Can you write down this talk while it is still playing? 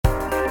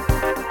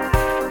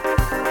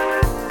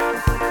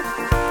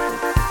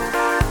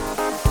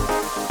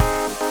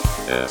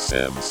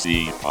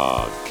SMC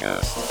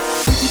Podcast.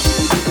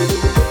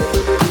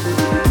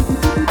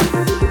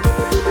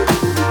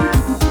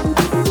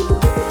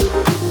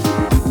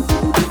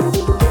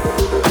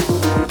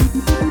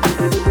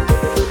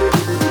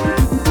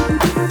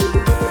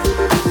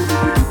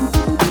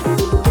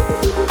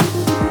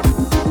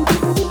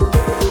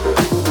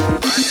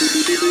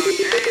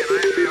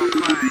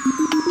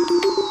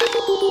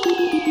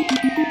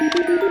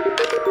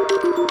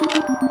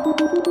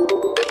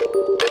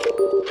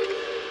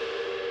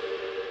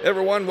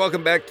 Everyone,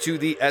 welcome back to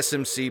the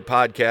SMC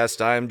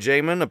Podcast. I'm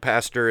Jamin, a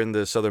pastor in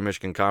the Southern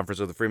Michigan Conference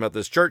of the Free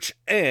Methodist Church,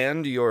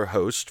 and your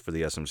host for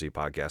the SMC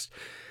Podcast.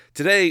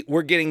 Today,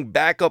 we're getting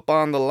back up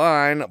on the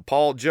line,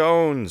 Paul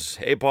Jones.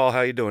 Hey, Paul,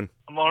 how you doing?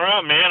 I'm all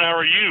right, man. How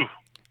are you?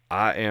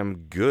 I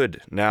am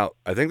good. Now,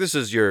 I think this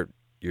is your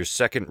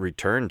second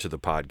return to the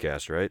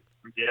podcast, right?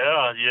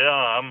 Yeah.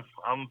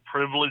 I'm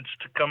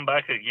privileged to come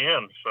back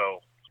again.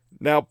 So.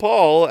 Now,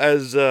 Paul,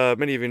 as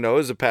many of you know,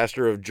 is a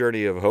pastor of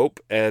Journey of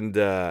Hope and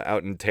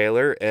out in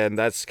Taylor, and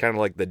that's kind of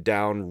like the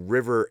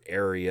Downriver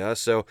area.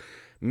 So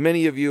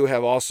many of you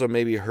have also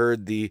maybe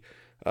heard the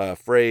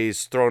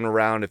phrase thrown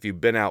around if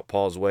you've been out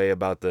Paul's way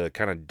about the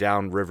kind of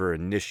Downriver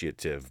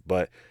initiative.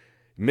 But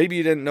maybe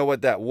you didn't know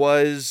what that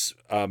was.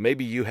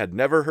 Maybe you had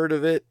never heard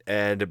of it,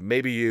 and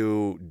maybe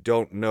you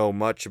don't know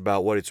much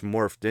about what it's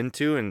morphed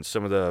into in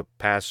some of the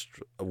past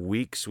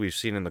weeks we've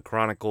seen in the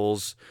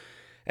Chronicles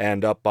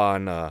and up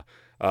on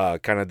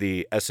kind of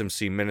the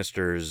SMC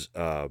Ministers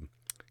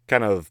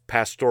kind of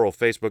pastoral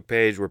Facebook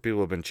page where people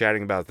have been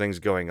chatting about things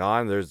going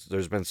on.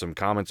 There's been some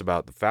comments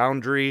about the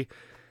Foundry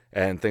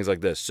and things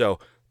like this. So,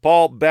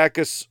 Paul, back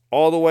us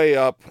all the way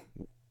up.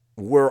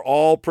 We're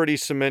all pretty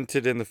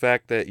cemented in the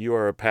fact that you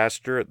are a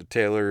pastor at the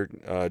Taylor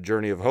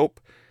Journey of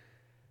Hope.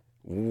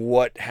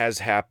 What has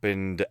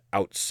happened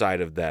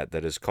outside of that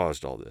has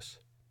caused all this?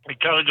 It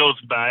kind of goes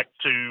back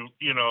to,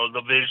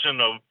 the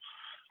vision of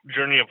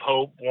Journey of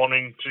Hope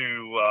wanting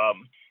to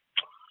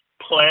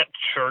plant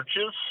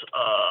churches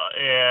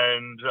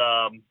and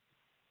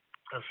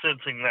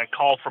sensing that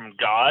call from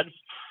God.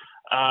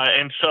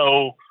 And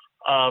so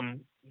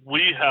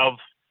we have,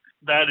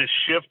 that is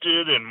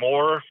shifted and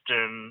morphed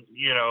and,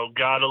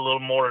 got a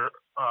little more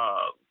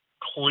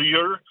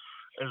clear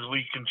as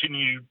we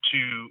continue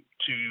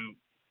to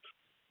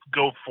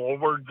go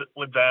forward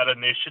with that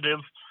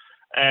initiative.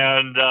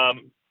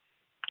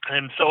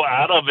 And so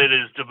out of it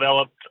is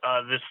developed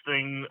this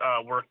thing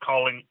we're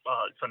calling,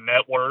 it's a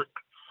network,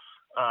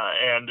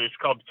 and it's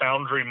called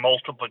Foundry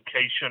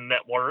Multiplication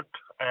Network.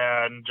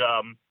 And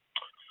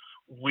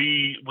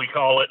we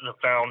call it the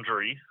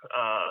Foundry,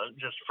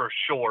 just for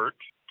short.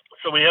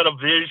 So we had a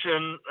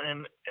vision,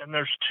 and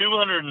there's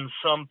 200 and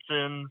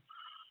something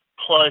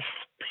plus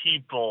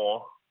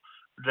people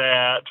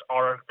that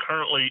are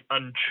currently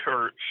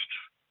unchurched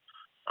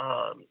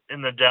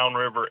in the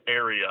Downriver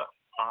area.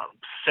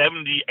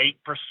 78%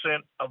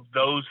 of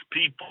those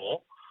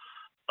people,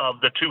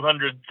 of the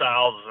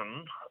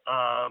 200,000,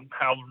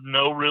 have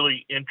no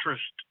really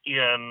interest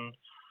in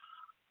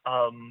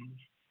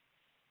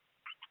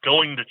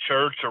going to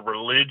church or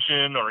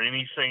religion or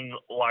anything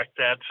like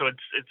that. So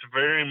it's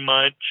very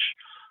much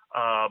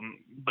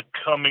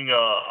becoming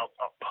a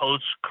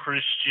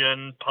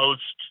post-Christian,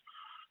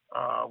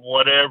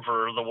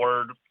 whatever the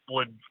word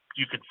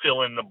you could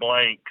fill in the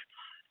blank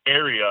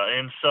area.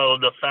 And so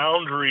the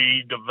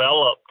Foundry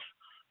developed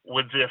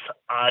with this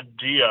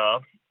idea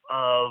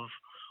of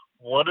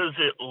what does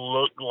it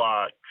look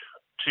like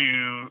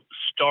to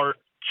start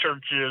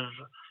churches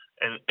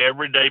in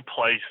everyday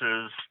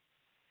places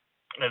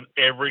and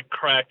every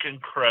crack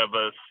and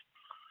crevice,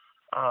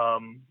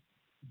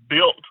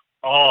 built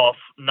off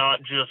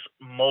not just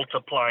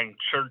multiplying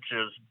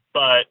churches,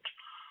 but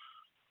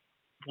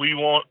we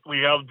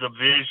have the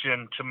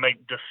vision to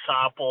make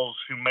disciples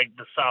who make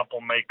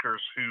disciple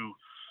makers who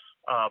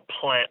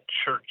plant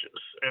churches.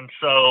 And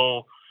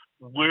so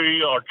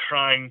we are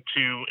trying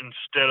to,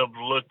 instead of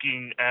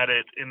looking at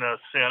it in a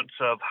sense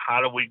of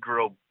how do we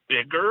grow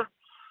bigger,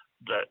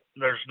 that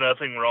there's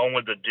nothing wrong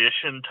with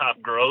addition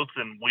type growth,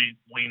 and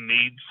we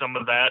need some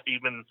of that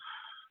even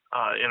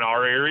in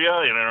our area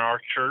and in our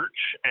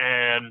church.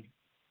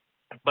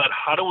 But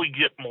how do we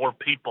get more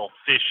people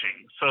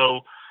fishing?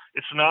 So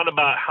it's not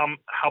about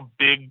how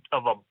big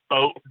of a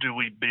boat do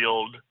we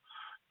build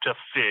to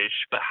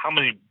fish, but how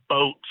many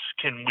boats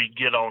can we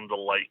get on the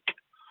lake?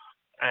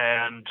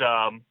 And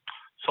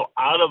so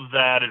out of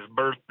that is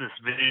birthed this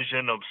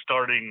vision of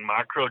starting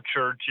micro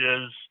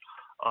churches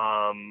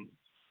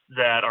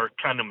that are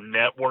kind of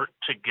networked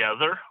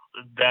together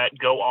that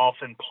go off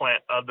and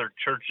plant other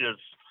churches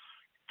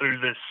through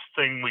this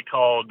thing we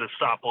call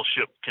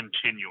discipleship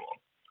continuum.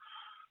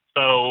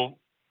 So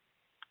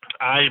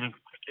I'm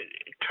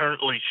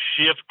currently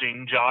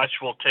shifting. Josh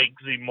will take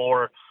the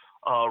more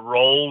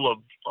role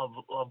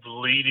of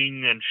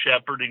leading and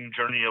shepherding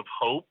Journey of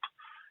Hope,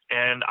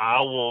 and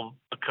I will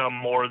become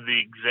more the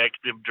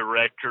executive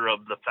director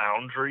of the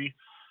Foundry.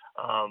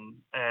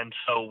 And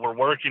so we're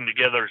working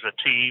together as a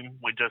team.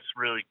 We just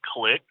really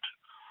clicked.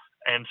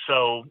 And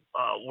so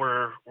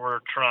we're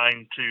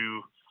trying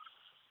to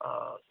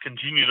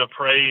continue to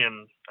pray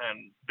and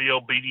be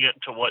obedient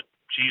to what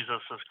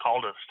Jesus has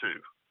called us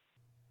to.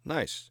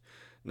 Nice.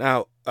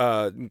 Now,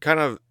 kind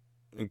of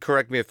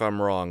correct me if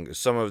I'm wrong.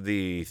 Some of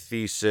the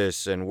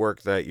thesis and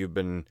work that you've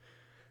been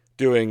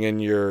doing in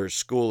your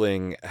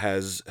schooling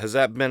has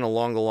that been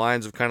along the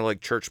lines of kind of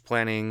like church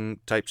planning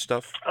type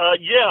stuff?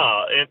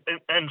 Yeah,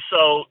 and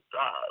so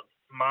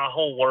my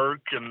whole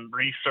work and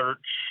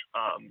research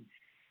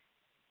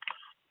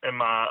and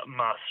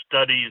my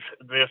studies,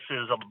 this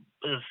is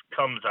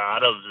comes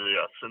out of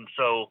this, and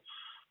so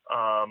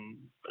um,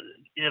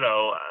 you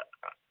know,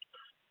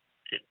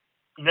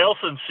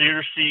 Nelson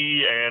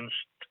Searcy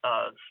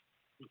uh,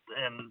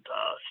 and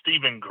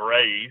Stephen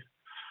Gray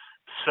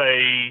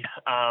say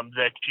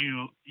that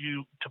you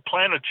to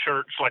plant a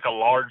church like a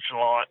large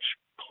launch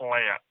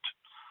plant,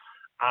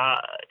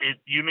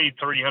 you need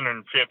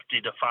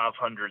 $350,000 to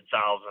 $500,000,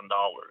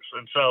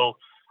 and so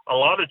a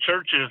lot of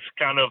churches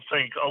kind of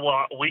think, oh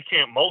well, we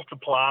can't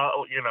multiply.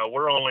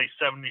 We're only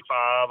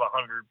 75,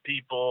 100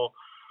 people,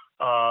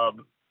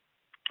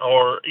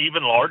 or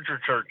even larger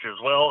churches.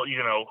 Well,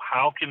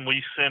 how can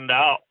we send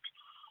out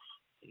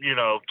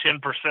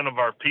 10% of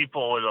our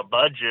people as a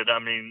budget? I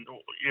mean,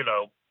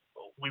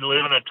 we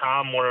live in a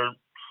time where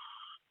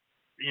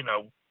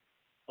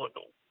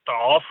the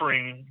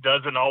offering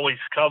doesn't always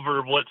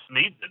cover what's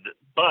needed,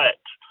 but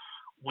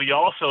we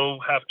also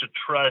have to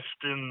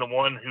trust in the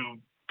one who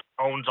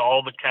owns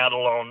all the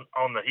cattle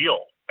on the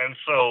hill. And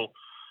so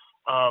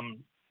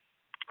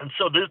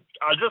this,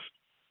 I just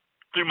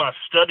through my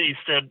studies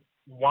said,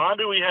 why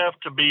do we have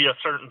to be a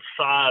certain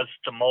size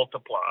to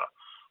multiply?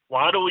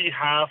 Why do we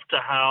have to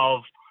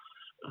have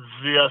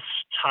this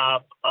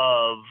type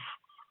of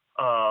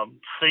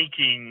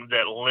thinking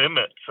that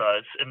limits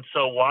us? And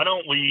so why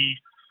don't we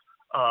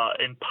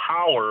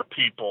empower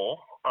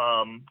people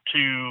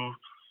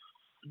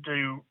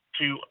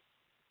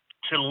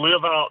to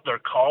live out their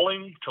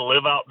calling, to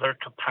live out their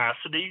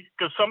capacity?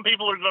 Because some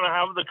people are going to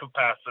have the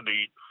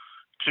capacity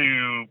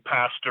to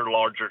pastor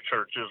larger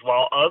churches,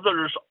 while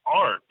others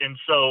aren't. And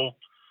so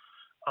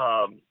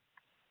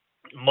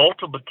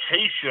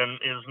multiplication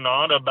is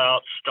not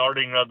about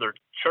starting other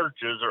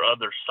churches or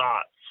other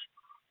sites.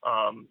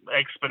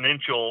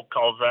 Exponential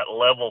calls that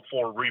level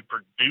 4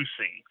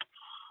 reproducing.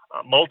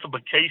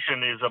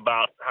 Multiplication is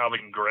about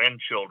having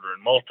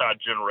grandchildren,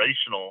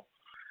 multi-generational.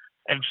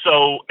 And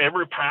so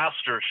every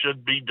pastor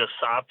should be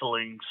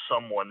discipling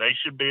someone. They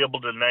should be able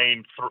to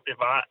name,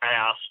 if I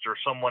asked or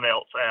someone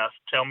else asked,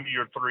 tell me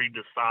your 3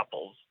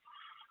 disciples,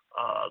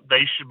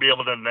 they should be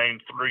able to name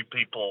 3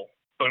 people,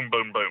 boom,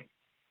 boom, boom.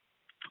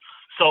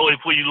 So if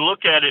we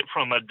look at it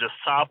from a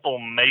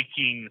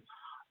disciple-making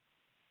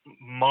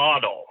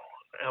model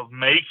of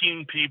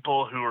making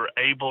people who are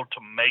able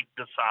to make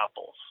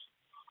disciples,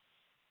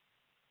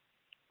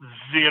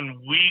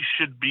 then we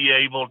should be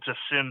able to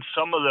send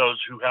some of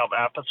those who have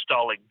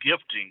apostolic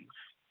giftings,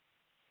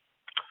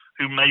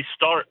 who may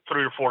start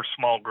 3 or 4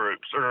 small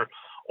groups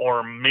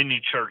or mini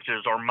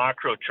churches or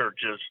micro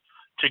churches,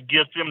 to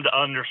get them to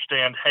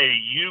understand, hey,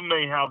 you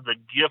may have the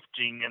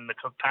gifting and the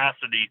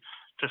capacity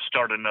to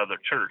start another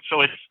church.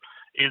 So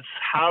it's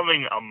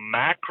having a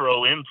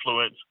macro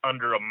influence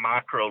under a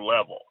micro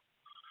level.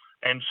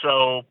 And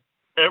so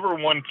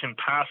everyone can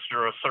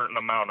pastor a certain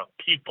amount of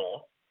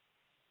people.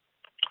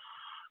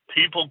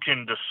 People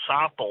can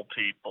disciple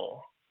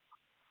people.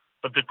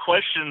 But the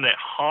question that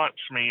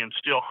haunts me and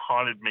still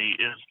haunted me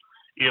is,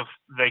 if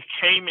they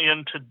came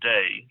in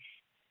today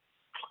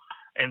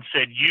and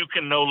said, you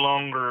can no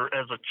longer,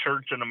 as a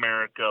church in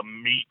America,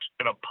 meet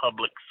in a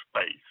public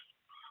space,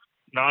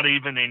 not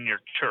even in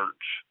your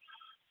church,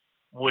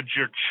 would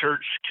your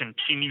church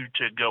continue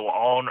to go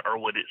on, or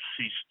would it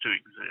cease to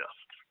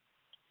exist?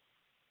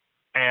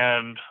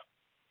 And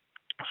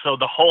so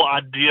the whole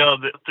idea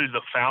that through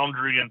the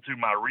Foundry and through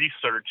my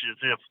research is,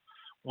 if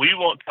we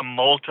want to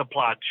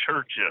multiply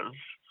churches,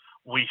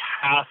 we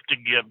have to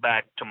get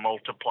back to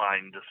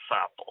multiplying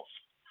disciples.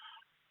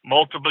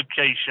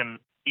 Multiplication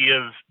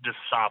is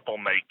disciple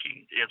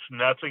making. It's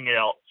nothing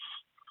else.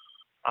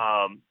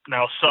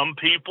 Now, some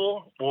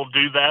people will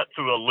do that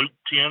through a Luke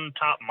 10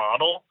 type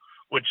model,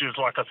 which is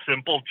like a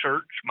simple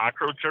church,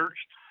 micro church.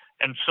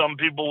 And some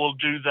people will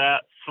do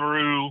that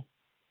through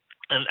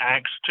an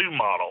Acts 2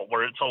 model,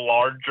 where it's a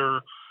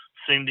larger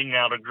sending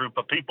out a group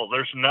of people.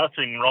 There's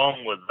nothing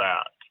wrong with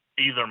that,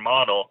 either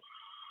model,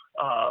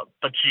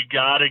 but you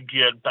got to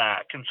get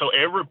back. And so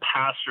every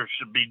pastor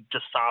should be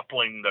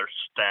discipling their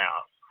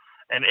staff,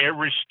 and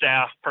every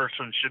staff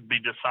person should be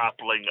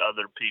discipling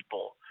other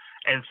people.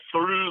 And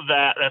through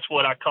that, that's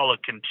what I call a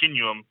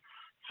continuum.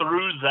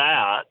 Through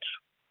that,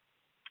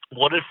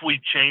 what if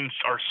we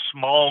changed our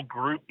small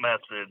group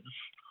methods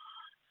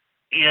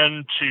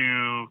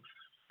into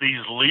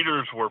these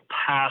leaders were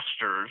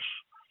pastors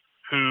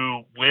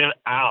who went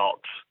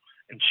out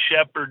and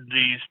shepherded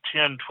these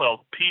 10, 12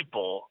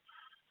 people,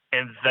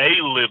 and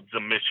they lived the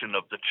mission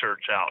of the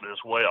church out as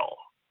well.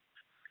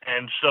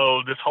 And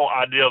so this whole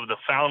idea of the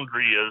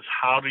Foundry is,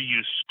 how do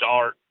you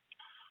start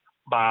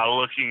by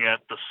looking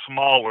at the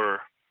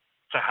smaller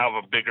to have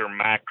a bigger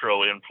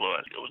macro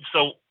influence.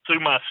 So through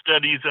my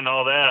studies and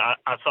all that,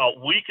 I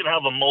thought we can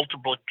have a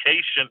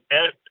multiplication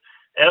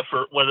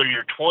effort, whether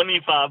you're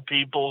 25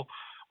 people,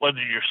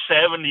 whether you're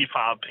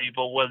 75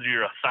 people, whether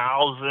you're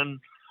 1,000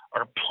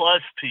 or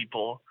plus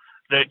people,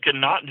 that can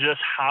not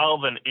just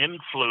have an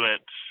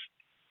influence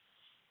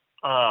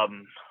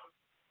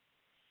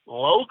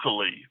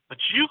locally, but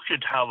you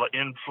could have an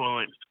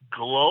influence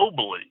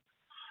globally.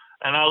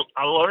 And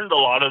I learned a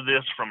lot of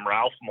this from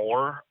Ralph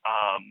Moore,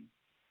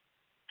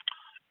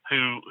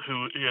 who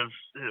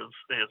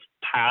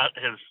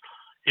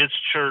his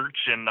church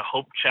and the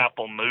Hope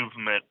Chapel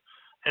movement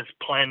has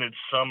planted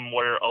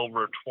somewhere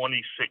over 26,000+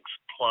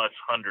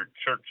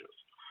 churches.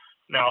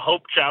 Now,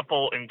 Hope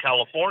Chapel in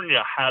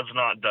California has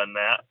not done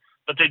that,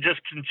 but they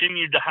just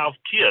continue to have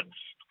kids.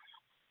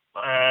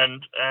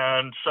 And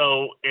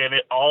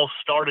it all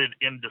started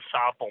in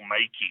disciple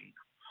making.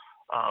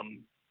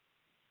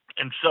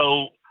 And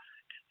so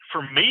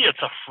for me,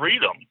 it's a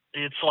freedom.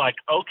 It's like,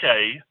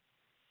 okay,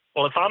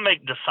 well, if I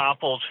make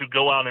disciples who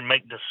go out and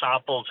make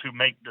disciples who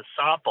make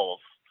disciples,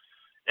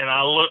 and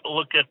I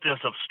look at this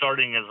of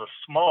starting as a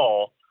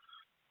small,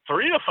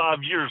 3 to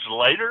 5 years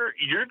later,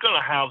 you're going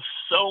to have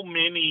so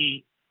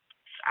many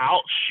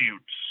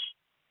outshoots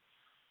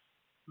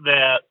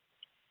that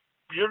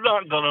you're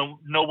not going to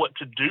know what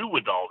to do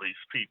with all these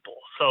people.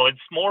 So it's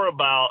more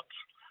about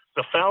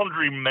the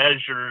Foundry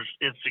measures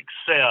its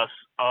success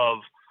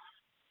of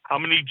how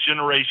many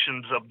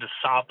generations of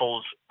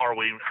disciples are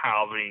we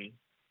having,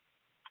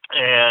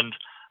 and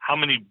how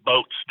many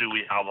boats do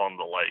we have on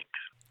the lake.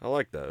 I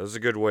like that. That's a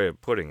good way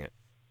of putting it.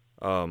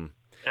 Yeah.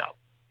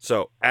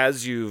 So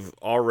as you've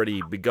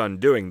already begun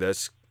doing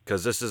this,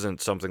 because this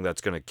isn't something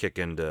that's going to kick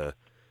into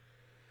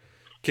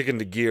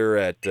gear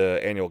at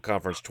Annual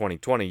Conference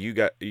 2020, you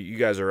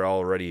guys are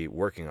already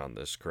working on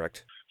this,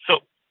 correct?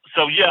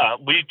 So yeah,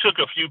 we took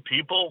a few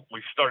people,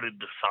 we started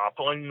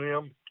discipling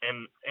them,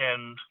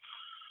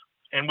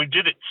 and we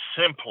did it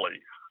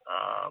simply.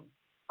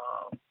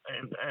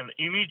 And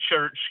any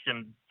church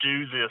can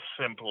do this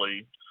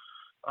simply.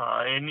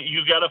 And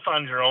you got to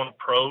find your own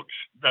approach.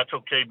 That's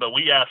okay. But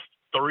we asked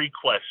 3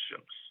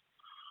 questions.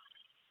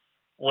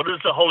 What is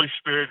the Holy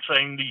Spirit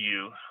saying to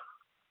you?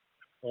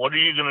 What are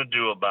you going to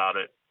do about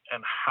it?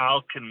 And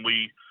how can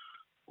we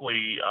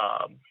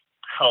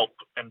help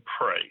and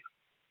pray?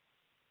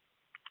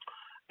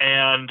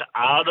 And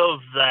out of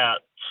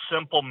that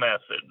simple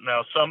method,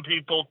 now some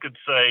people could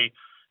say,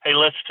 hey,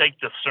 let's take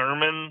the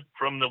sermon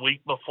from the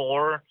week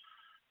before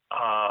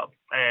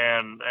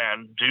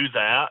and do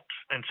that.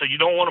 And so you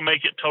don't want to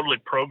make it totally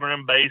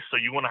program based. So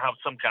you want to have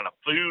some kind of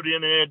food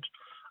in it,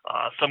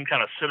 some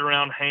kind of sit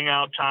around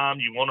hangout time.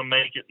 You want to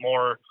make it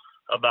more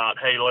about,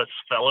 hey, let's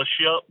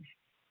fellowship.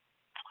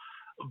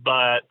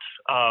 But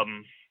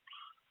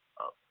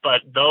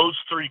those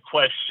 3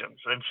 questions.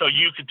 And so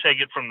you could take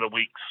it from the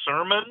week's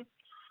sermon.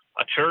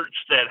 A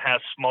church that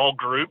has small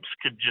groups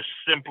could just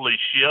simply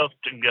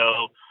shift and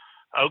go,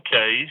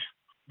 okay,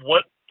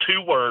 what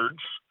 2 words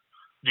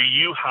do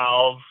you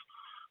have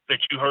that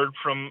you heard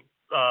from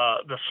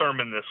the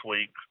sermon this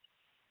week,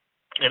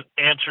 and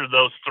answer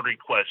those 3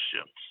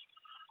 questions.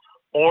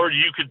 Or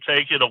you could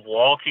take it of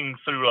walking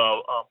through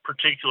a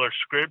particular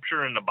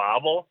scripture in the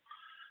Bible.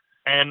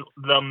 And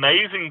the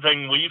amazing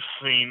thing we've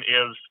seen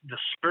is the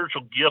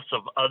spiritual gifts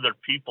of other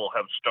people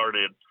have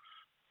started.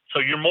 So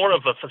you're more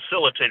of a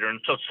facilitator.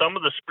 And so some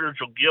of the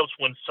spiritual gifts,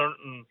 when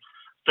certain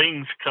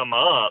things come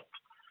up,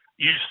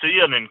 you see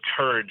an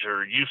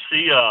encourager, you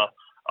see a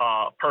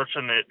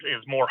person that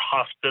is more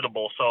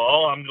hospitable. So,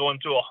 I'm going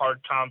through a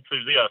hard time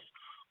through this.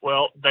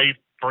 Well, they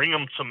bring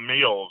them some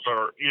meals,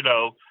 or,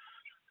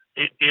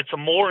 it's a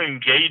more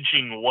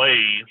engaging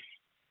way.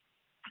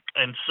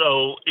 And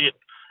so it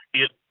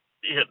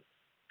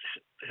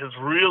has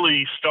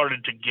really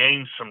started to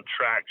gain some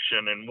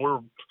traction, and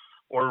we're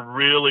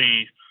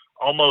really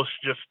almost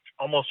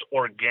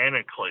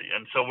organically.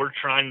 And so we're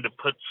trying to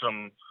put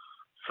some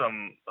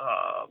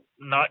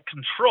not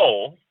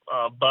control,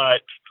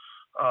 but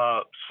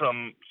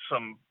some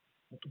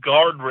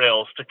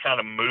guardrails to kind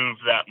of move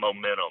that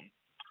momentum.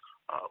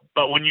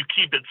 But when you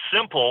keep it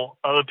simple,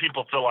 other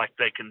people feel like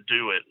they can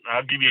do it.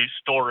 I'll give you a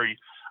story.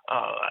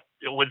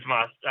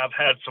 I've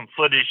had some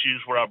foot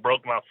issues where I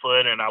broke my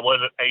foot, and I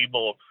wasn't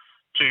able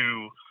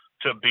to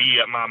be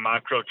at my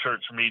micro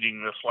church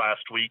meeting this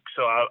last week.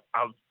 So I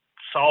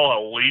saw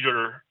a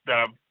leader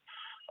that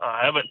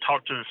I haven't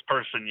talked to this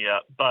person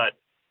yet, but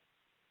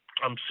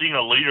I'm seeing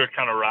a leader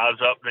kind of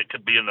rise up that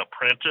could be an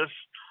apprentice.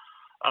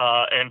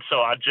 And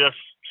so I just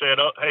said,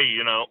 hey,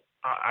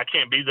 I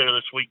can't be there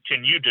this week.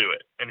 Can you do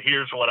it? And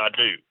here's what I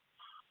do.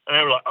 And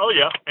they were like, oh,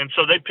 yeah. And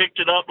so they picked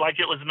it up like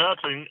it was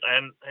nothing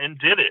and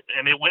did it.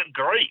 And it went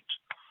great.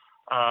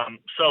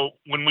 So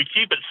when we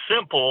keep it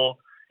simple,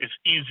 it's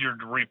easier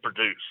to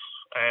reproduce.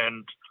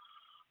 And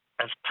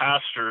as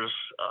pastors,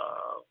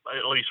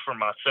 at least for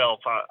myself,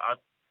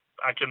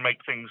 I can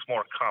make things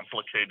more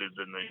complicated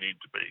than they need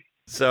to be.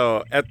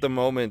 So at the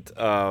moment,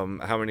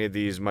 how many of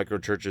these micro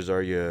churches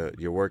are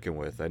you working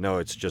with? I know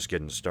it's just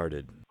getting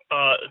started.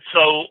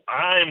 So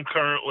I'm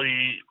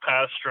currently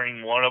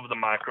pastoring one of the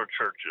micro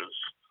churches,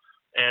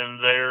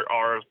 and there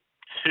are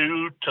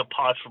two to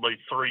possibly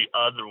three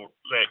other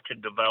that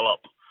could develop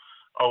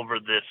over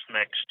this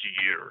next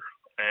year.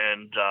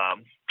 And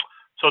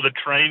so the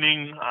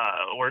training,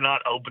 we're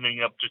not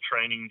opening up to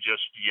training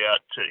just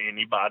yet to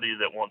anybody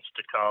that wants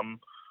to come.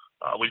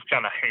 We've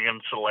kind of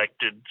hand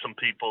selected some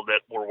people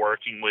that we're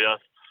working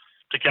with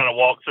to kind of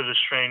walk through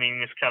this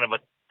training. It's kind of a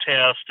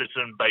test. It's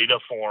in beta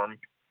form.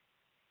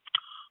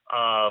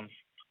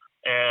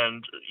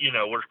 And,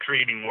 we're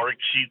creating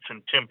worksheets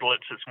and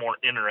templates. It's more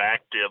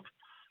interactive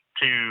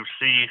to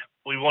see.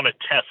 We want to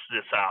test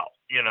this out.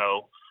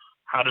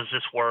 How does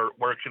this work?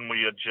 Where can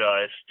we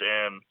adjust?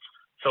 And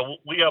so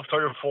we have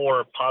 3 or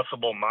 4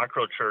 possible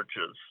micro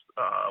churches.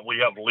 We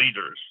have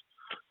leaders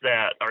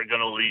that are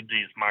going to lead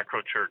these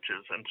micro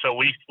churches. And so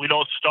we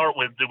don't start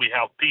with, do we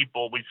have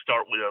people? We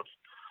start with,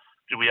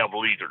 do we have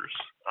leaders?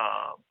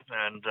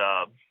 And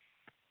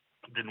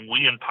then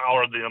we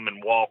empower them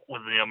and walk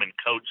with them and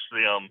coach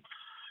them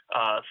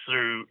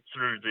through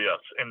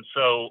this. And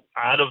so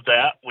out of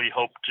that, we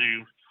hope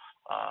to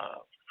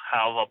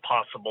have a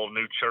possible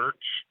new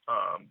church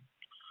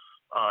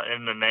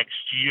in the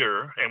next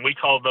year. And we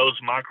call those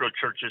micro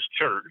churches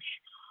church.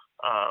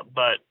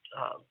 But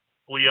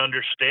we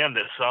understand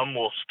that some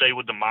will stay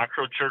with the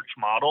micro church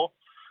model,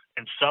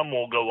 and some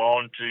will go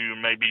on to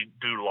maybe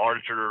do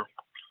larger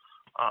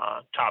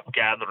top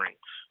gatherings.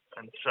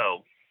 And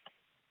so,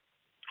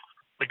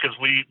 because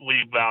we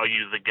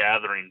value the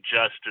gathering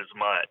just as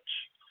much.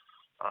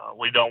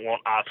 We don't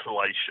want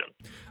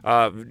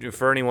isolation.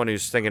 For anyone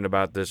who's thinking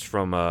about this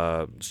from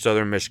a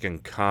Southern Michigan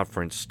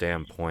Conference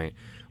standpoint,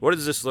 what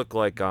does this look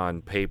like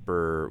on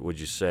paper, would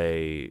you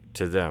say,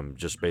 to them,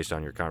 just based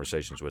on your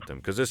conversations with them?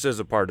 Because this is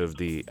a part of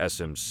the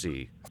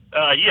SMC.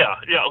 Yeah.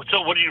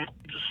 So what do you,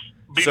 just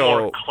be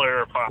more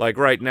clarifying? Like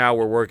right now,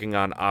 we're working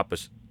on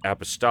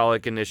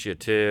apostolic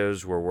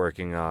initiatives. We're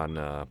working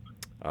on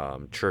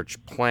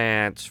church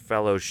plants,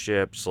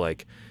 fellowships,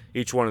 like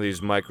each one of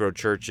these micro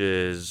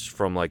churches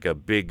from like a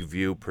big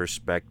view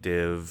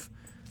perspective.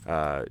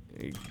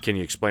 Can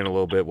you explain a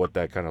little bit what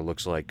that kind of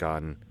looks like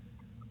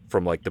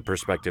from like the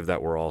perspective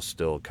that we're all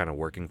still kind of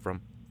working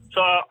from?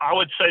 So I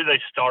would say they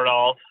start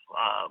off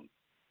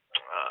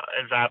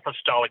as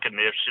apostolic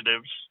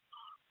initiatives.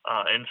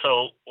 And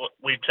so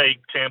we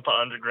take Tampa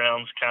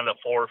Underground's kind of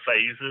 4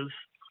 phases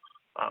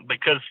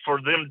because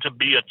for them to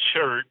be a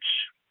church,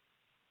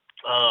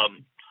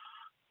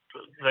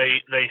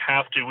 they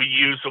have to. We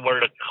use the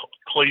word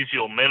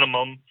ecclesial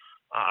minimum.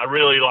 I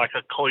really like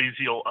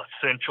ecclesial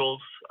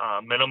essentials.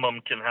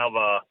 Minimum can have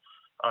a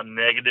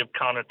negative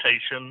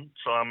connotation,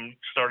 so I'm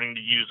starting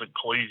to use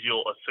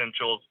ecclesial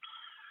essentials.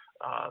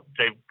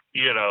 They've,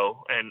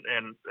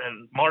 and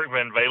Mark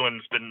Van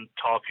Valen's been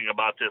talking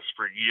about this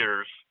for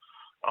years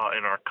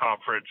in our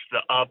conference.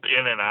 The up,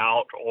 in, and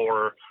out,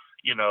 or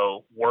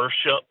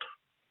worship.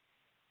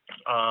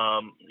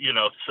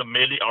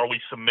 Submitting. Are we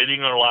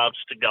submitting our lives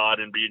to God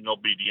and being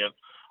obedient?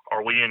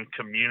 Are we in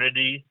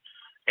community?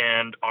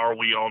 And are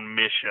we on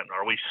mission?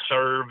 Are we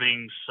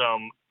serving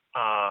some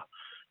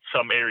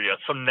area?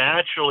 So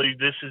naturally,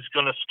 this is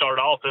going to start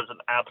off as an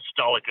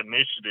apostolic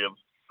initiative.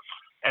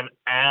 And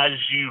as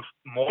you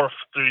morph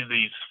through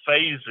these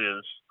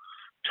phases,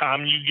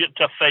 time you get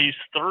to phase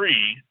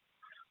 3,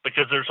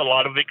 because there's a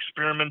lot of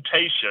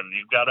experimentation,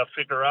 you've got to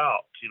figure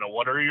out,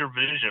 what are your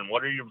vision?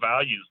 What are your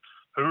values?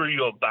 Who are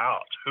you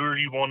about? Who are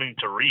you wanting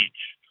to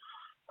reach?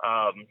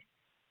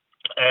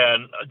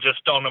 And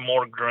just on a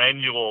more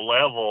granular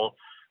level,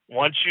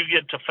 once you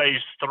get to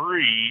phase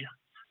 3,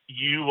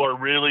 you are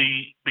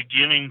really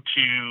beginning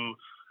to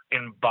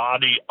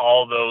embody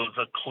all those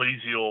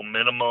ecclesial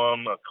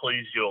minimum,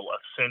 ecclesial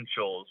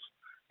essentials.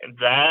 And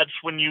that's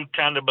when you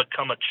kind of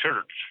become a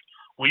church.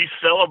 We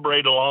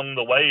celebrate along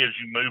the way as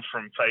you move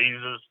from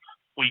phases.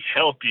 We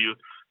help you.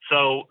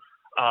 So,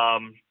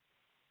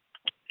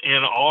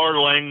 in our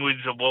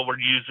language of what we're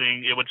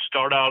using, it would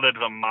start out as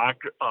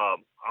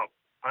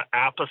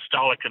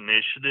apostolic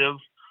initiative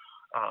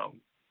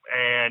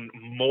and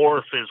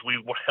morph as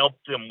we help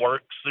them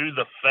work through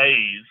the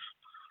phase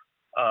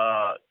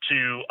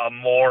to a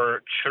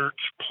more church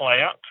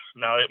plant.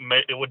 Now,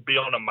 it would be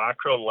on a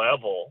micro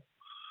level,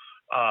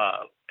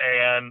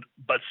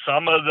 but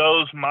some of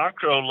those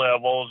micro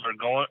levels are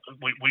going.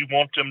 We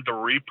want them to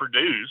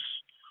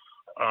reproduce.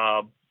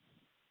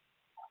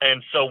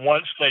 And so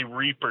once they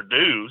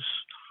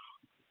reproduce,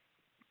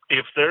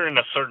 if they're in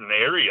a certain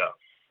area,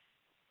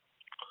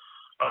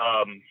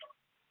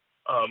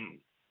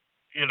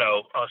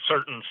 a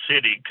certain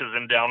city, because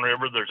in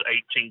Downriver there's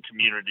 18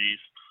 communities.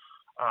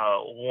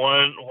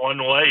 One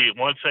way,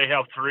 once they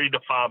have 3 to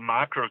 5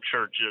 micro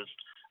churches,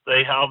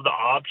 they have the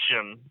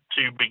option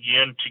to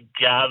begin to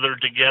gather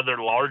together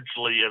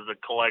largely as a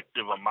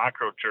collective of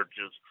micro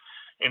churches.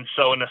 And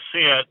so in a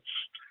sense,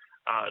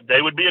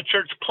 they would be a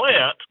church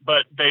plant,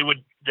 but they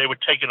would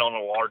take it on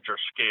a larger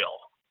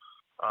scale.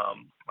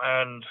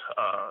 And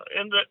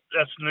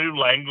that's new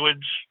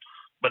language,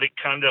 but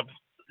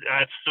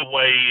that's the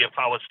way, if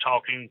I was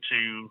talking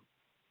to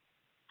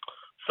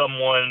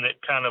someone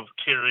that kind of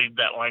carried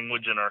that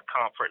language in our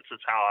conference is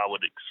how I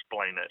would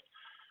explain it.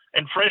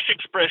 And Fresh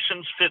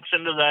Expressions fits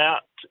into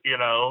that,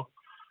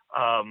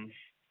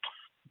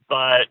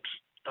 but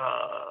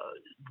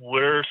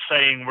we're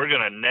saying we're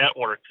going to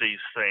network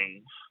these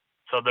things.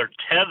 So they're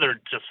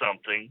tethered to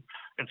something.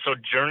 And so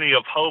Journey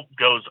of Hope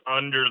goes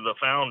under the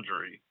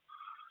Foundry.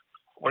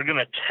 We're going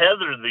to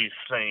tether these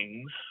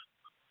things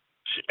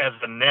as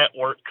a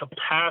network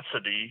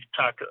capacity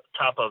type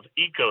of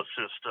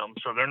ecosystem.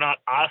 So they're not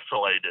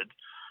isolated.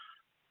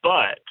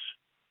 But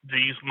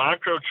these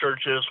micro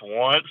churches,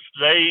 once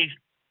they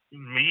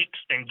meet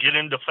and get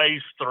into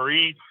phase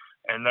 3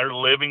 and they're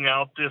living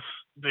out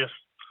this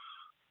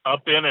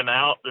up in and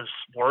out, this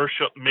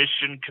worship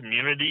mission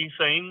community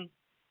thing,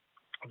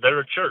 they're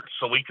a church.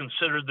 So we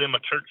consider them a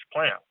church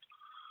plant.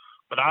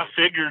 But I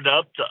figured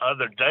up the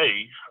other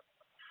day,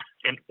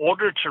 in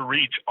order to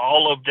reach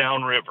all of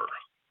Downriver,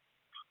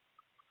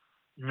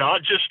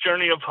 not just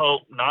Journey of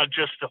Hope, not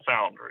just the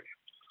Foundry,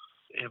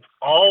 if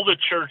all the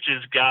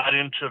churches got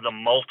into the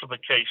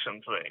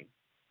multiplication thing,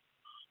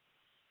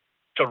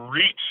 to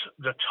reach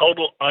the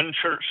total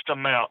unchurched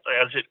amount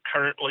as it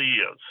currently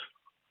is,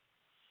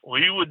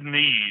 we would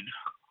need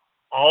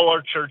all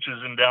our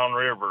churches in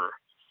Downriver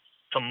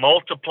to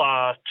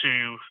multiply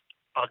to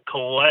a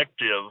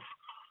collective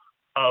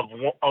of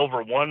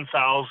over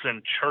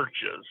 1,000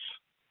 churches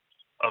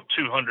of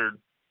 200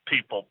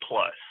 people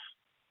plus,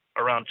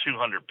 around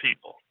 200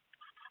 people.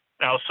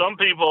 Now, some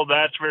people,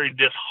 that's very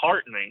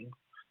disheartening.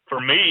 For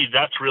me,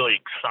 that's really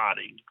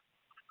exciting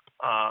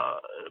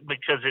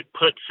because it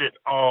puts it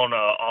on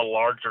a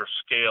larger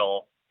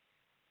scale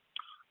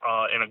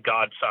in a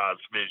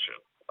God-sized vision.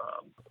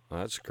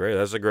 That's great.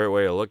 That's a great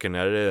way of looking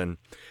at it. And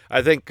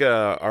I think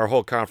our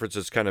whole conference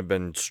has kind of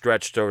been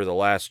stretched over the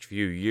last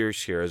few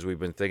years here as we've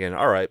been thinking,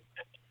 all right,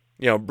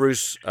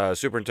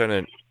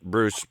 Superintendent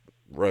Bruce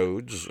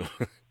Rhodes,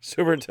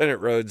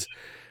 Superintendent Rhodes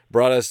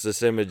brought us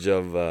this image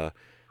of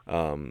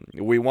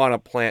we want to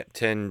plant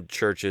 10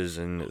 churches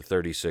in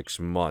 36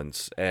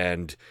 months.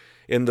 And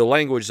in the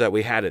language that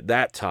we had at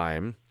that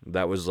time,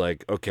 that was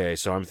like, okay,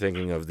 so I'm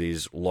thinking of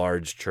these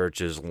large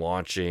churches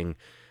launching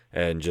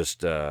and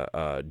just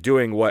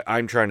doing what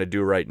I'm trying to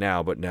do right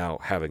now, but now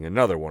having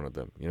another one of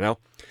them,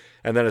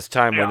 And then as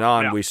time went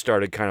on, we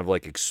started kind of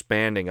like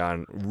expanding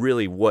on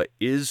really what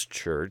is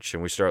church,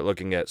 and we start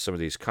looking at some of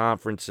these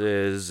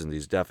conferences and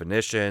these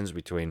definitions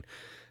between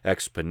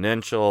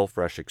exponential,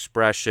 fresh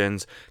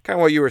expressions, kind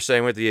of what you were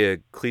saying with the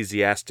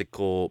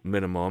ecclesiastical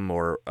minimum,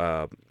 or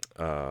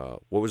what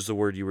was the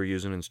word you were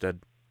using instead?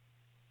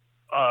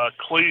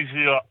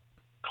 Ecclesial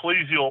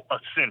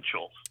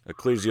essentials.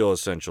 Ecclesial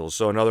essentials.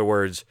 So in other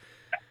words,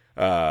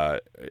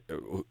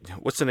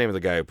 what's the name of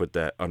the guy who put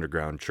that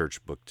underground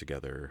church book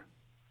together?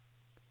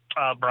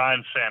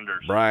 Brian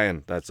Sanders.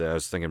 Brian, that's it. I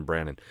was thinking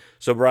Brandon.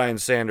 So Brian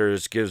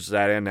Sanders gives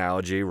that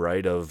analogy,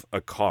 right, of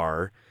a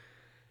car.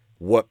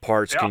 What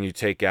parts can you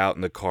take out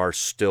and the car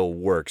still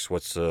works?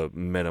 What's the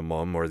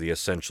minimum or the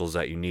essentials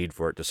that you need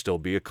for it to still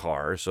be a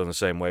car? So in the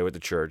same way with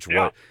the church,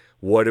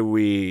 what are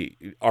we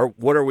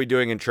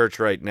doing in church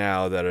right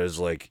now that is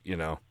like,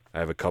 I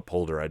have a cup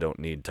holder I don't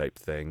need type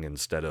thing,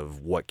 instead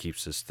of what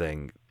keeps this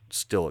thing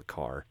still a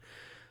car.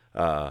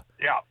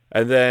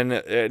 And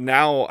then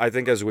now I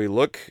think as we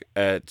look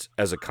at,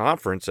 as a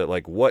conference, at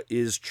like, what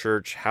is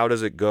church? How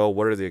does it go?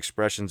 What are the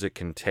expressions it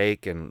can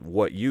take? And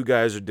what you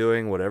guys are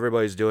doing, what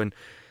everybody's doing,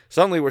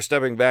 suddenly we're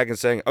stepping back and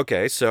saying,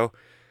 okay, so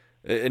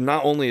it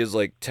not only is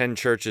like 10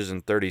 churches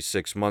in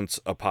 36 months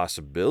a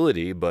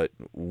possibility, but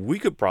we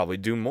could probably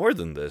do more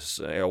than this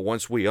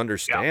once we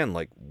understand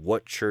like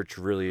what church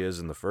really is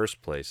in the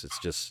first place. It's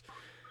just,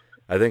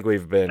 I think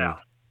we've been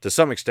to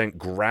some extent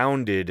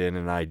grounded in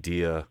an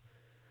idea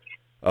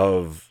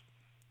of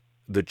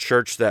the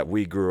church that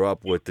we grew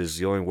up with is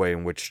the only way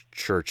in which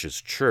church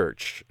is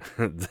church,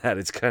 that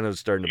it's kind of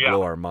starting to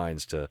blow our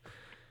minds to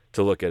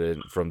look at it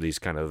from these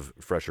kind of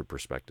fresher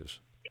perspectives.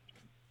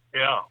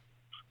 Yeah.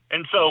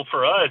 And so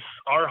for us,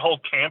 our whole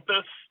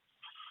campus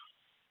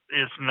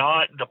is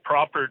not the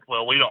proper,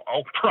 well, we don't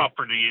own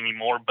property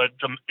anymore, but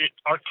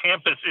our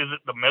campus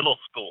isn't the middle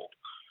school.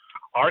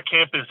 Our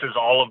campus is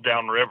all of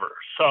Downriver.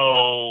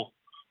 So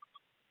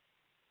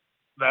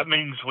that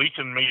means we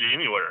can meet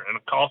anywhere, in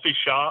a coffee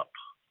shop.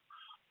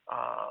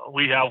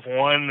 We have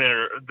one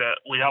there that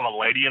we have a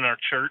lady in our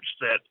church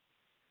that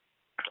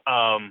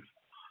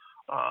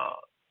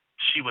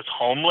she was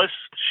homeless.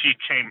 She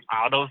came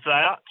out of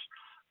that,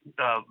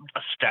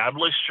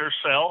 established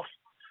herself,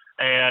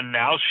 and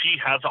now she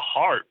has a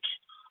heart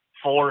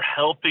for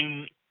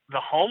helping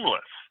the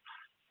homeless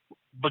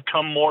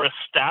become more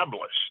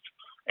established.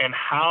 And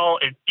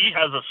he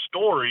has a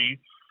story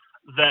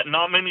that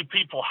not many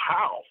people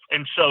have.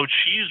 And so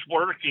she's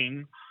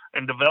working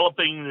and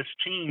developing this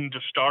team to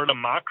start a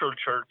micro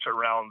church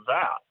around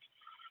that.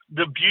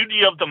 The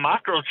beauty of the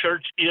micro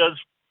church is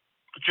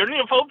Journey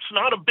of Hope's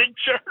not a big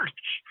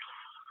church,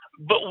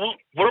 but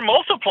we're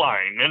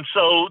multiplying. And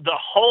so the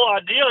whole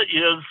idea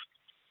is,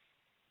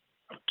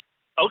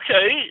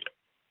 okay,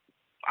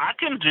 I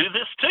can do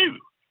this too.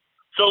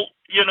 So,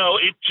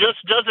 it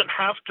just doesn't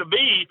have to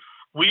be,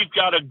 we've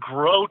got to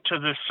grow to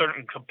this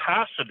certain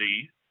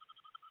capacity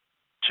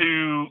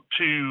to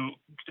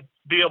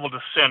be able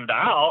to send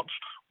out.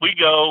 We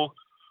go,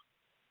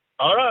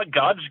 all right,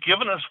 God's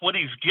given us what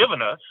he's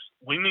given us.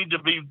 We need to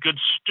be good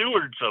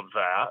stewards of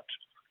that.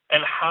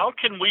 And how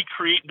can we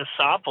create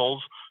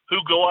disciples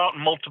who go out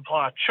and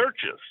multiply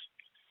churches?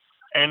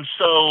 And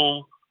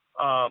so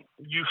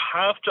you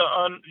have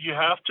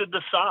to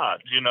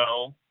decide,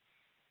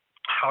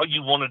 how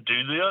you want to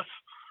do this.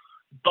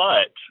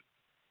 But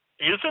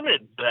isn't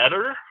it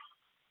better?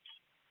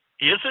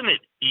 Isn't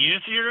it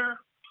easier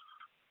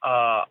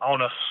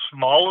on a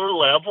smaller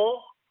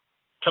level?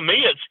 To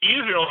me, it's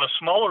easier on a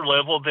smaller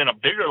level than a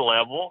bigger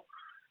level,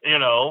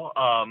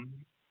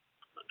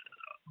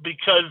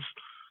 because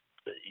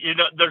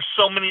there's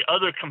so many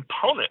other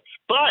components.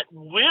 But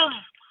with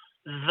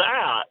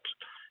that,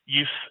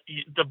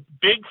 the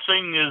big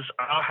thing is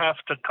I have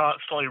to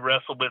constantly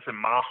wrestle with in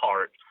my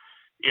heart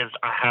is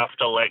I have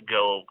to let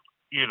go,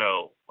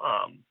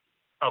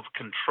 of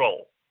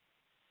control.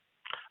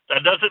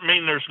 That doesn't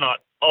mean there's not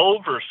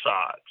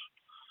oversight,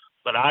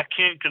 but I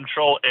can't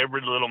control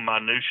every little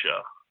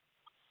minutia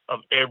of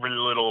every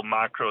little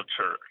micro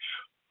church.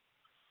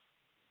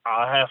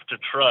 I have to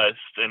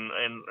trust, and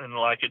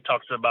like it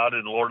talks about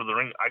in Lord of the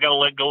Rings, I got to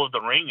let go of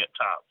the ring at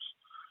times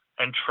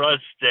and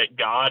trust that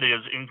God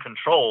is in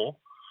control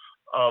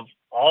of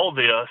all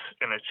this,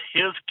 and it's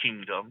his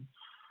kingdom.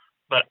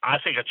 But I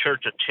think a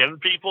church of 10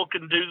 people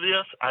can do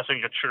this. I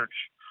think a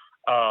church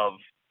of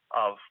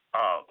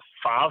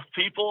 5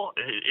 people.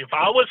 If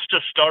I was to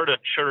start a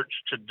church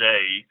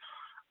today,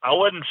 I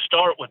wouldn't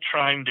start with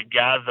trying to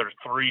gather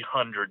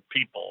 300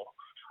 people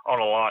on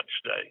a launch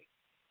day.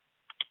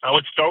 I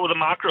would start with a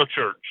micro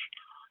church,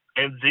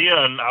 and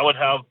then I would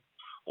have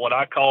what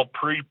I call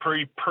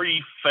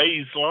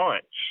pre-phase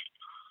launch.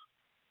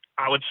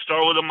 I would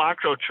start with a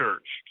micro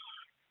church.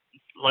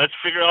 Let's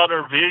figure out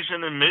our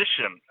vision and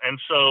mission. And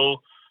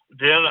so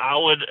then I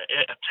would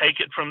take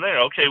it from there.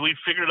 Okay, we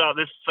figured out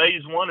this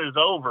phase 1 is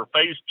over.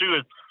 Phase 2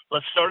 is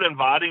let's start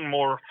inviting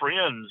more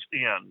friends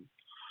in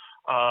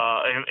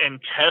and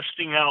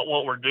testing out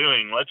what we're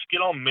doing. Let's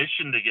get on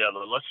mission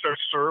together. Let's start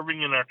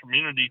serving in our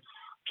community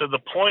to the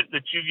point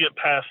that you get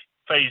past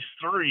phase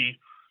 3.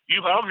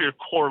 You have your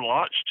core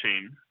launch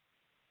team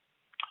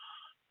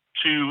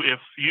to, if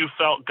you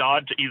felt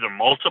God to either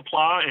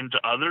multiply into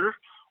other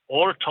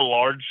or to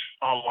launch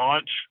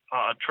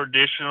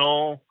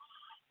traditional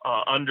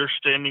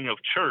understanding of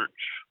church.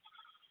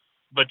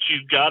 But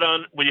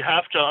we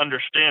have to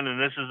understand, and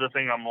this is the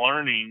thing I'm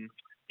learning,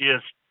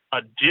 is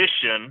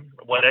addition,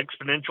 what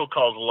Exponential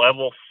calls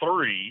level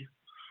 3,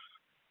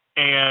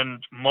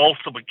 and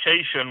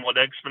multiplication, what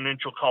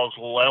Exponential calls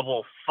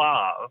level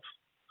 5.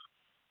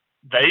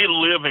 They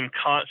live in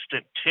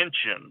constant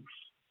tensions.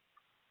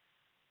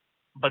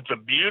 But the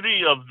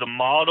beauty of the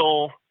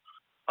model,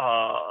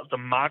 the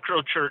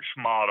micro church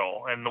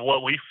model, and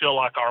what we feel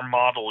like our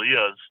model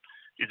is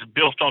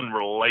built on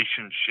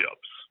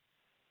relationships.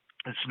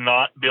 It's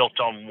not built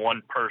on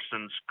one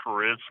person's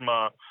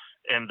charisma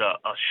and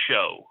a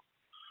show.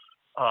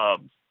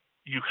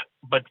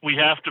 But we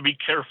have to be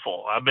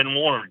careful. I've been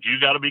warned. You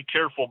got to be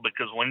careful,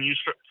 because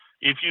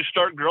if you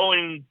start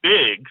growing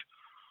big,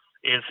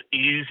 it's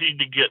easy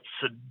to get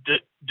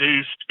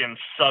seduced and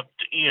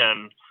sucked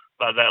in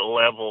by that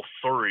level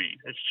 3.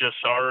 It's just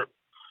our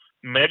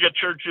mega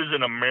churches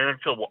in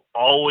America will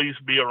always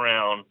be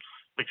around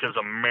because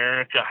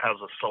America has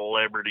a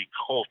celebrity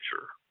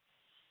culture.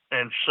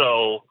 And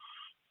so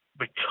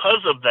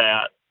because of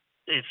that,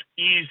 it's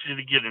easy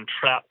to get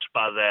entrapped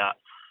by that,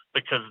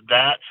 because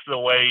that's the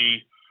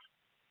way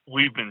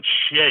we've been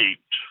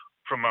shaped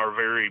from our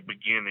very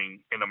beginning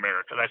in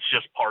America. That's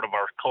just part of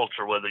our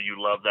culture, whether you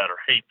love that or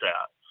hate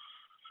that.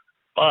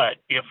 But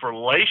if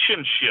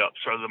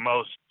relationships are the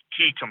most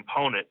key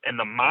component, and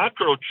the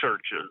micro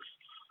churches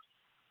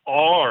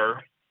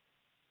are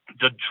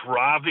the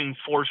driving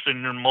force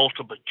in your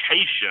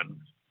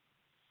multiplication,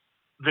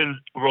 then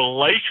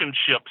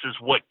relationships is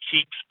what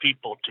keeps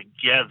people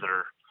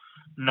together,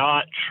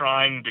 not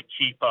trying to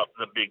keep up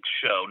the big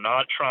show,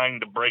 not trying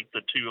to break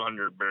the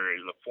 200 barrier,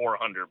 the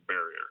 400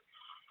 barrier,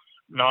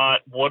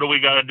 not what do we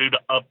got to do to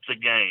up the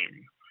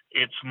game.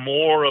 It's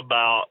more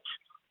about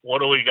what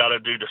do we got to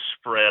do to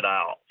spread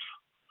out?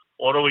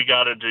 What do we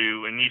got to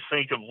do? And you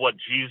think of what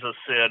Jesus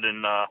said,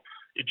 and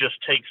it just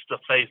takes the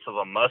faith of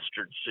a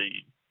mustard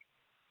seed.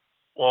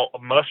 Well, a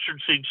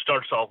mustard seed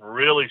starts off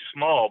really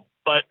small,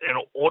 but in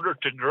order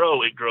to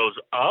grow, it grows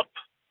up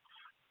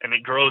and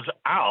it grows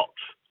out,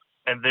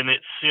 and then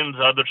it sends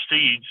other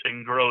seeds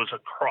and grows a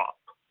crop.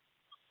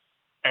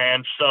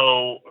 And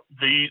so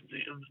the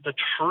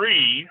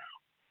tree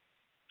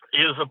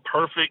is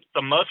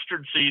the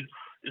mustard seed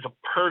is a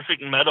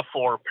perfect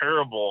metaphor,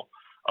 parable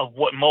of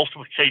what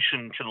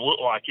multiplication can look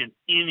like in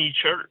any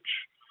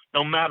church,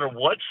 no matter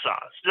what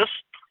size. Just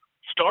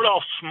start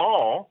off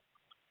small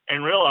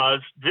and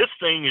realize this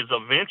thing is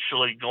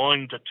eventually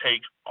going to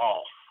take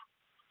off.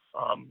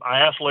 I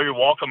asked Larry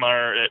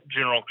Walkemeyer at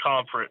General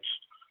Conference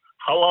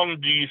how long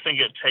do you think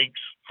it takes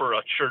for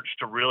a church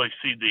to really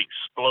see the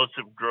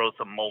explosive growth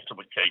of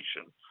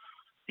multiplication?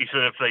 He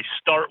said if they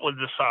start with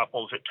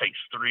disciples, it takes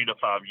 3 to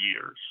 5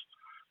 years.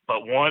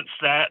 But once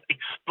that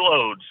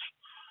explodes,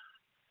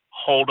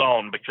 hold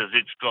on, because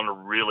it's going to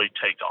really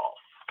take off.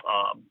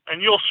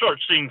 And you'll start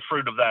seeing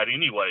fruit of that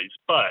anyways.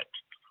 But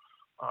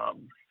I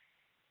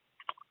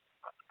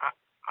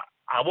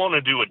want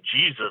to do a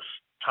Jesus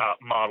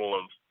type model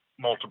of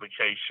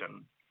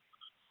multiplication,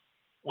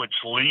 which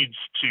leads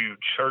to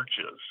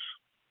churches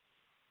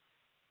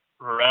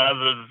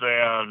rather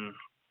than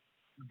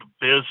the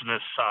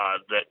business side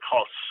that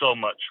costs so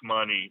much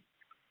money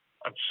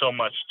and so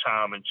much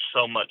time and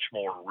so much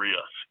more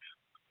risk.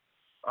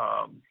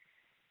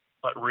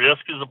 But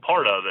risk is a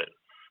part of it.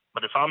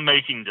 But if I'm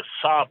making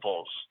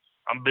disciples,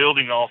 I'm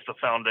building off the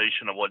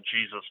foundation of what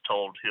Jesus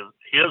told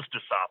his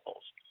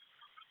disciples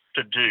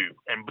to do.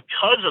 And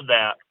because of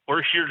that,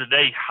 we're here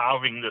today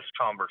having this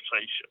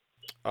conversation.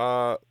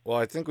 Well,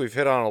 I think we've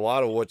hit on a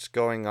lot of what's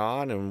going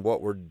on and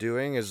what we're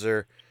doing. Is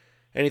there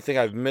anything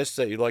I've missed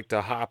that you'd like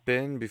to hop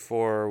in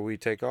before we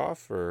take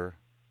off, or?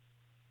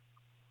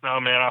 No,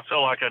 man, I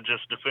feel like I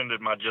just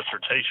defended my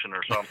dissertation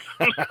or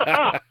something.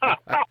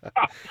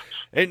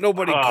 Ain't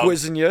nobody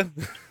quizzing you.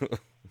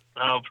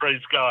 Oh,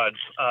 praise God.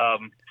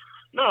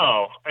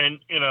 No, and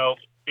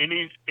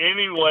any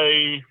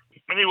way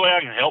I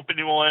can help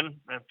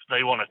anyone, if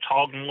they want to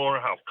talk more,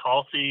 have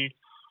coffee,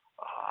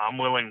 I'm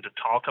willing to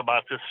talk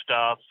about this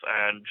stuff,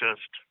 and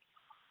just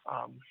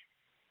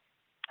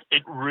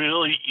it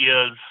really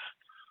is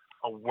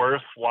a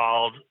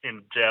worthwhile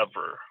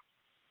endeavor.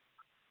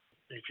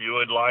 If you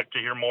would like to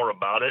hear more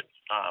about it,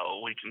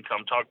 we can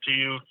come talk to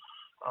you.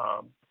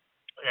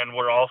 And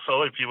we're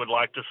also, if you would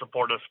like to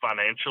support us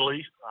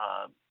financially,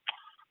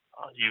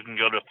 you can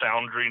go to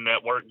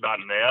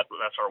foundrynetwork.net.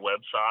 That's our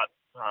website.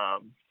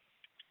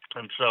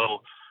 And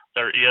so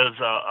there is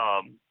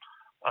a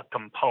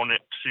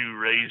component to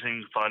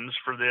raising funds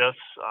for this,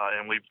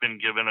 and we've been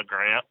given a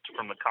grant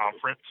from the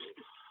conference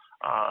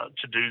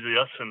to do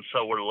this. And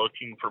so we're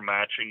looking for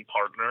matching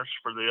partners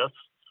for this,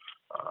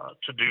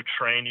 to do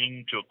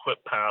training, to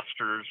equip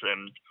pastors,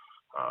 and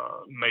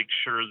make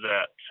sure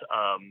that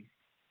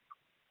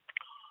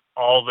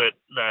all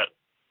that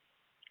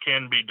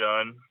can be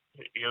done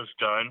is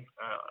done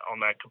on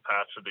that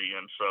capacity.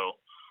 And so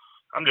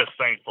I'm just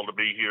thankful to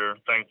be here,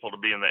 thankful to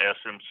be in the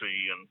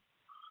SMC, and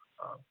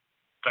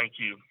thank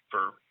you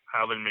for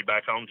having me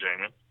back on,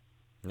 Jamin.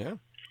 Yeah.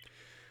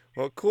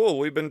 Well, cool.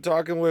 We've been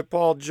talking with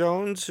Paul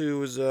Jones,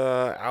 who's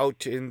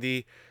out in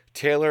the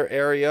Taylor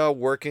area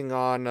working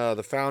on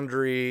the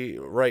Foundry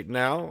right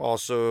now,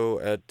 also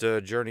at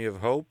Journey of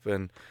Hope,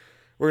 and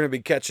we're going to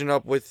be catching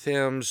up with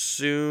him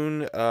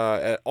soon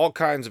at all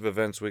kinds of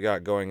events we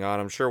got going on.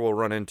 I'm sure we'll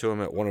run into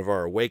him at one of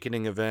our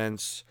Awakening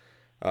events,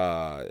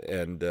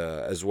 and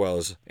as well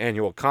as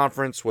annual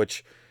conference,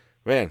 which,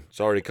 man,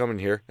 it's already coming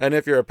here. And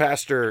if you're a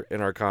pastor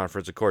in our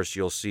conference, of course,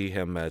 you'll see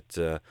him at,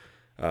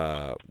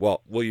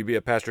 well, will you be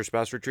at Pastor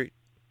Spouse Retreat?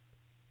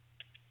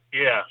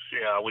 Yes,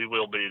 yeah, we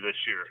will be this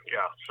year.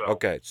 Yeah. So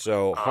okay,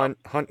 so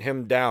hunt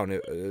him down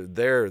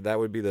there. That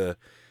would be the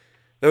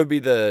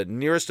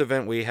nearest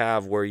event we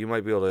have where you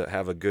might be able to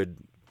have a good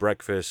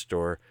breakfast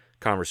or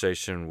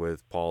conversation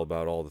with Paul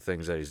about all the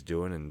things that he's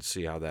doing and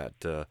see how that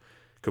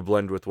could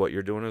blend with what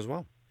you're doing as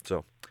well.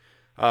 So,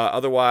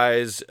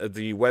 otherwise,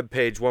 the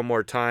webpage one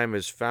more time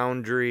is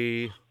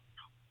foundry.net,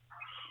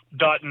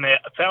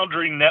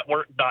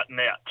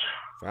 foundrynetwork.net.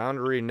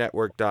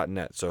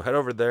 Foundrynetwork.net. So head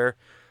over there,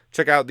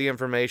 check out the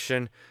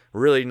information.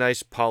 Really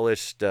nice,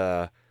 polished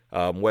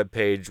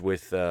webpage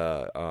with,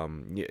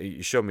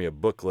 you showed me a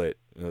booklet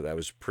that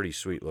was pretty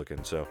sweet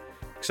looking. So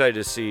excited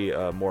to see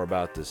more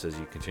about this as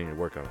you continue to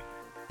work on it.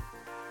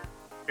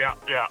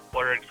 Yeah,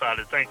 we're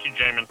excited. Thank you,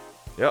 Jamin.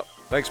 Yep.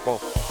 Thanks, Paul.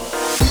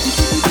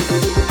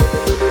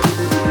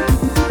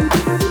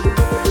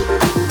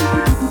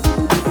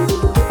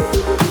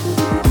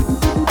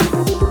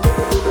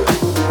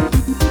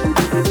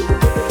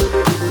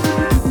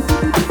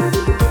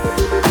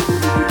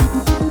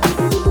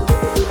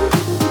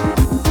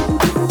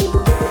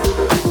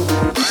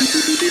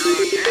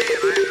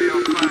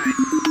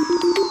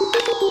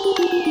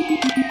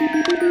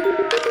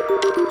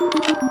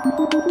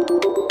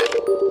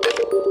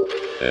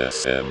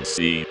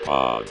 SMC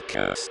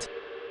Podcast.